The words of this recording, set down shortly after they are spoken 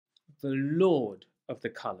the lord of the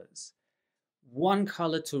colors. One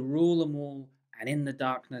color to rule them all, and in the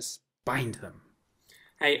darkness bind them.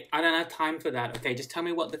 Hey, I don't have time for that. Okay, just tell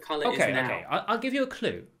me what the color is now. Okay, I'll give you a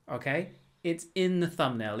clue, okay? It's in the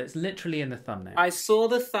thumbnail. It's literally in the thumbnail. I saw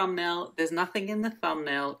the thumbnail. There's nothing in the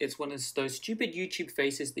thumbnail. It's one of those stupid YouTube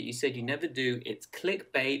faces that you said you never do. It's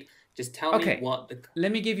clickbait. Just tell me what the...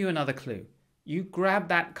 Let me give you another clue. You grab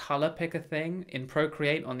that color picker thing in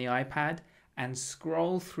Procreate on the iPad and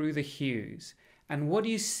scroll through the hues. And what do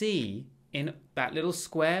you see in that little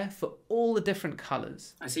square for all the different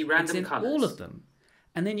colors? I see random colors. All of them.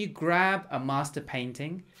 And then you grab a master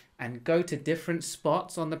painting and go to different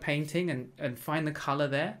spots on the painting and find the color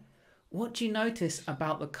there. What do you notice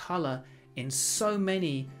about the color in so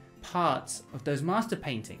many parts of those master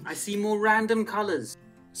paintings? I see more random colors.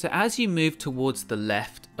 So as you move towards the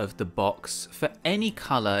left of the box for any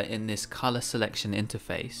color in this color selection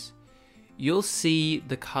interface, you'll see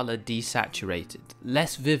the color desaturated,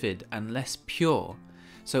 less vivid and less pure.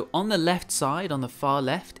 So on the left side, on the far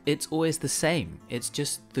left, it's always the same. It's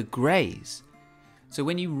just the grays. So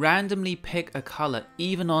when you randomly pick a color,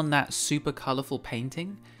 even on that super colorful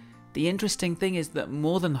painting, the interesting thing is that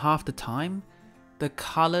more than half the time, the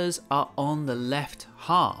colors are on the left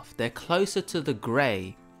half. They're closer to the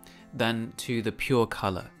gray than to the pure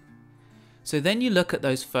color. So then you look at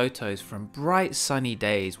those photos from bright sunny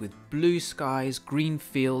days with blue skies, green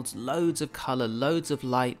fields, loads of color, loads of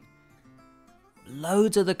light.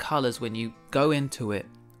 Loads of the colors, when you go into it,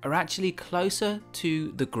 are actually closer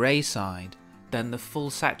to the gray side than the full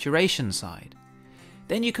saturation side.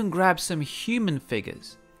 Then you can grab some human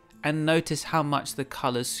figures and notice how much the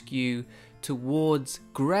colors skew towards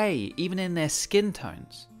gray, even in their skin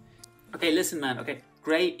tones. Okay, listen man, okay,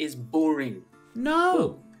 gray is boring.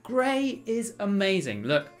 No, gray is amazing.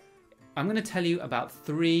 Look, I'm going to tell you about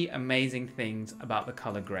 3 amazing things about the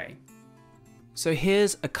color gray. So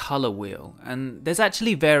here's a color wheel, and there's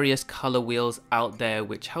actually various color wheels out there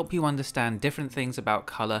which help you understand different things about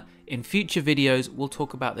color. In future videos we'll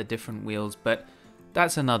talk about the different wheels, but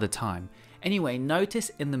that's another time. Anyway,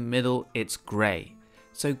 notice in the middle it's gray.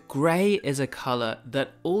 So gray is a color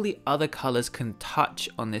that all the other colors can touch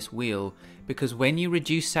on this wheel, because when you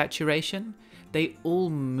reduce saturation, they all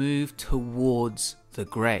move towards the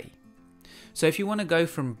gray. So if you want to go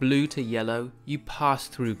from blue to yellow, you pass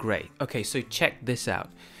through gray. Okay, so check this out.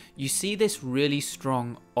 You see this really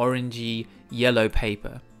strong orangey yellow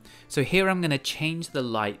paper. So here I'm going to change the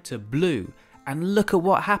light to blue, and look at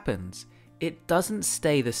what happens. It doesn't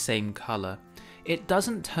stay the same color. It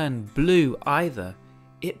doesn't turn blue either.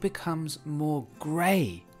 It becomes more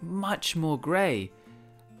gray, much more gray.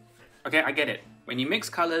 Okay, I get it. When you mix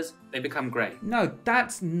colors, they become gray. No,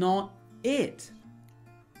 that's not it.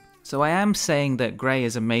 So I am saying that grey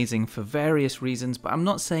is amazing for various reasons, but I'm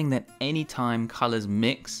not saying that any time colours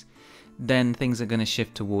mix, then things are going to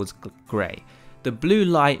shift towards grey. The blue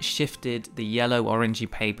light shifted the yellow orangey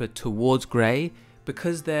paper towards grey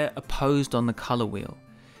because they're opposed on the colour wheel.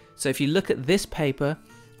 So if you look at this paper,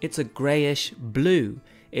 it's a greyish blue.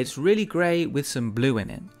 It's really grey with some blue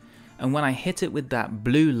in it. And when I hit it with that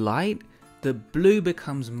blue light, the blue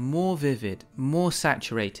becomes more vivid, more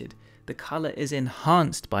saturated. The color is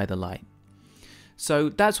enhanced by the light. So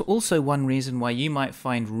that's also one reason why you might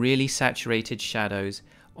find really saturated shadows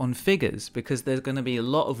on figures, because there's going to be a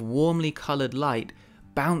lot of warmly colored light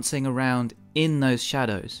bouncing around in those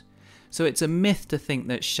shadows. So it's a myth to think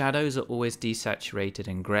that shadows are always desaturated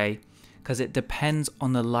and gray, because it depends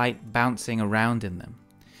on the light bouncing around in them.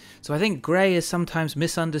 So I think gray is sometimes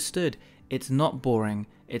misunderstood. It's not boring.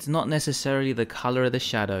 It's not necessarily the color of the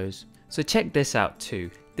shadows. So check this out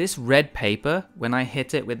too. This red paper, when I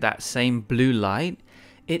hit it with that same blue light,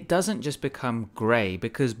 it doesn't just become grey,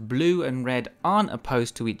 because blue and red aren't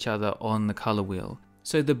opposed to each other on the color wheel.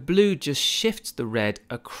 So the blue just shifts the red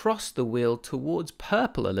across the wheel towards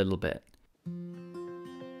purple a little bit.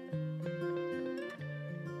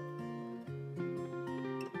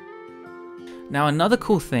 Now another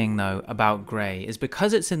cool thing though about grey is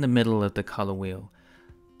because it's in the middle of the color wheel,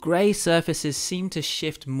 grey surfaces seem to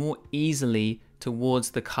shift more easily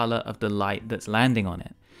towards the color of the light that's landing on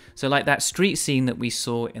it. So like that street scene that we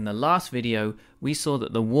saw in the last video, we saw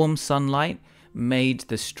that the warm sunlight made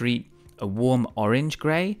the street a warm orange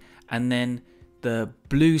grey, and then the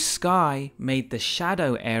blue sky made the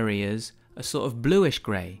shadow areas a sort of bluish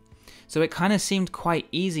grey. So it kind of seemed quite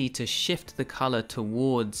easy to shift the color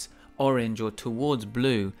towards orange or towards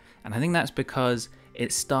blue, and I think that's because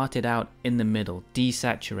it started out in the middle,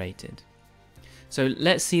 desaturated. So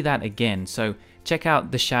let's see that again. So check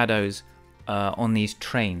out the shadows on these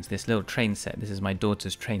trains, this little train set. This is my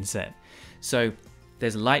daughter's train set. So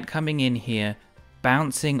there's light coming in here,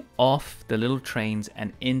 bouncing off the little trains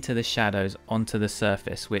and into the shadows onto the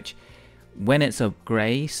surface, which when it's a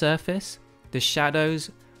grey surface, the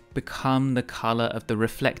shadows become the color of the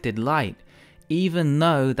reflected light. Even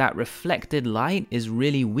though that reflected light is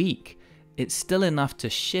really weak, it's still enough to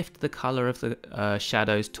shift the color of the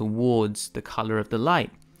shadows towards the color of the light.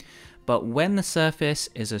 But when the surface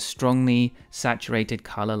is a strongly saturated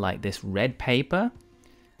color like this red paper,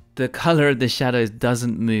 the color of the shadows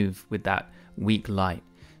doesn't move with that weak light.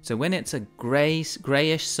 So when it's a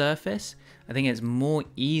grayish surface, I think it's more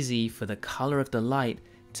easy for the color of the light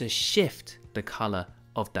to shift the color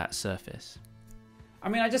of that surface. I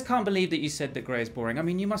mean, I just can't believe that you said that grey is boring. I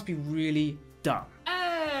mean, you must be really dumb.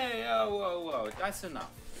 Hey, whoa, that's enough.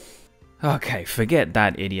 Okay, forget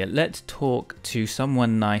that idiot. Let's talk to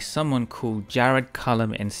someone nice, someone called Jared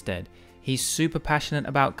Cullum instead. He's super passionate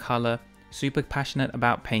about color, super passionate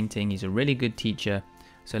about painting. He's a really good teacher.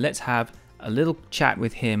 So let's have a little chat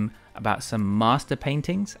with him about some master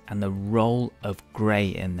paintings and the role of gray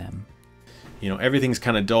in them. You know, everything's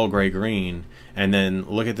kind of dull gray green, and then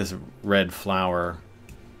look at this red flower.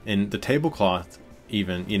 In the tablecloth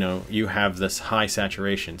even, you know, you have this high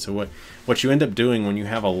saturation. So what you end up doing when you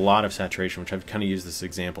have a lot of saturation, which I've kind of used this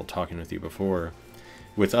example talking with you before,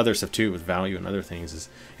 with other stuff too, with value and other things, is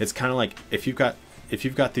it's kind of like if you've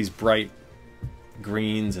got these bright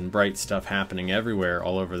greens and bright stuff happening everywhere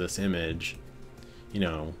all over this image, you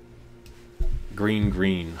know,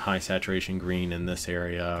 green, high saturation green in this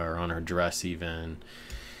area or on her dress even.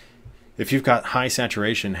 If you've got high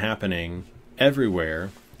saturation happening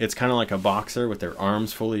everywhere, it's kind of like a boxer with their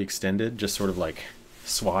arms fully extended, just sort of like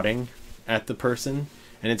swatting at the person,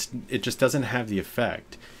 and it just doesn't have the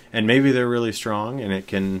effect. And maybe they're really strong and it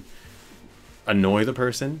can annoy the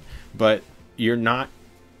person, but you're not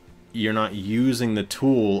using the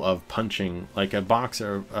tool of punching like a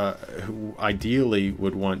boxer who ideally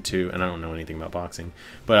would want to, and I don't know anything about boxing,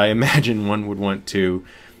 but I imagine one would want to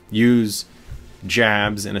use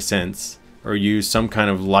jabs in a sense, or use some kind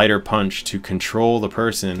of lighter punch to control the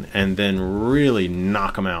person and then really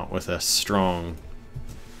knock them out with a strong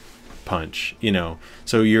punch, you know.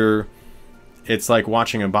 So it's like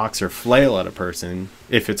watching a boxer flail at a person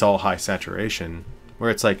if it's all high saturation, where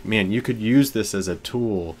it's like, man, you could use this as a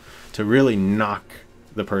tool to really knock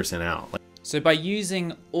the person out. So by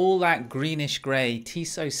using all that greenish grey,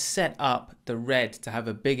 Tissot set up the red to have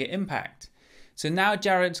a bigger impact. So now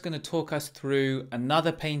Jared's going to talk us through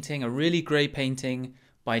another painting, a really great painting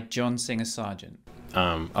by John Singer Sargent.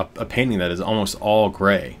 A painting that is almost all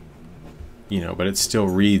gray, you know, but it still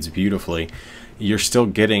reads beautifully. You're still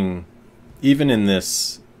getting, even in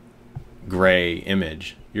this gray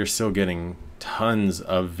image, you're still getting tons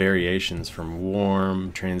of variations from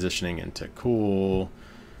warm transitioning into cool,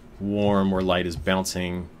 warm where light is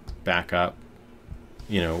bouncing back up,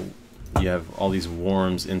 you know. You have all these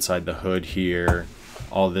warms inside the hood here,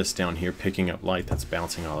 all this down here picking up light that's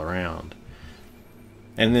bouncing all around.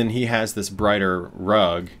 And then he has this brighter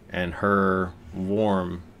rug and her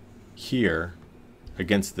warm here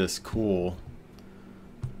against this cool,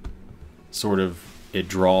 sort of, it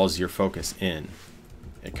draws your focus in.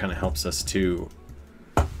 It kind of helps us to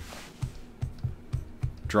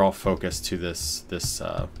draw focus to this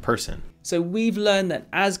person. So we've learned that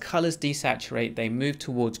as colors desaturate, they move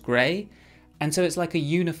towards gray, and so it's like a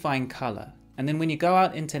unifying color. And then when you go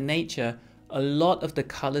out into nature, a lot of the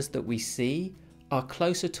colors that we see are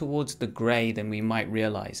closer towards the gray than we might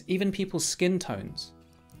realize, even people's skin tones.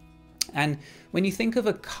 And when you think of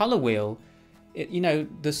a color wheel, you know,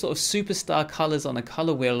 the sort of superstar colors on a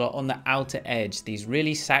color wheel are on the outer edge, these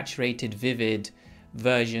really saturated, vivid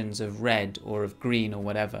versions of red or of green or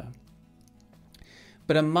whatever.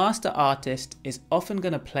 But a master artist is often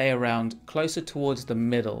going to play around closer towards the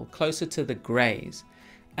middle, closer to the grays.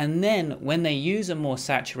 And then when they use a more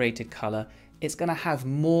saturated color, it's going to have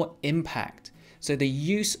more impact. So the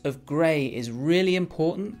use of gray is really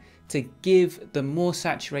important to give the more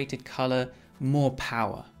saturated color more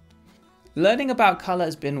power. Learning about color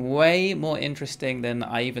has been way more interesting than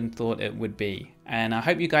I even thought it would be. And I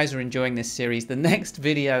hope you guys are enjoying this series. The next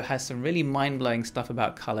video has some really mind-blowing stuff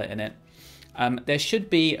about color in it. There should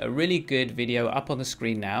be a really good video up on the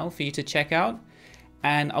screen now for you to check out,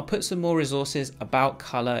 and I'll put some more resources about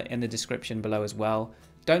color in the description below as well.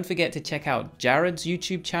 Don't forget to check out Jared's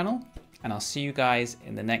YouTube channel, and I'll see you guys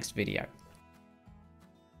in the next video.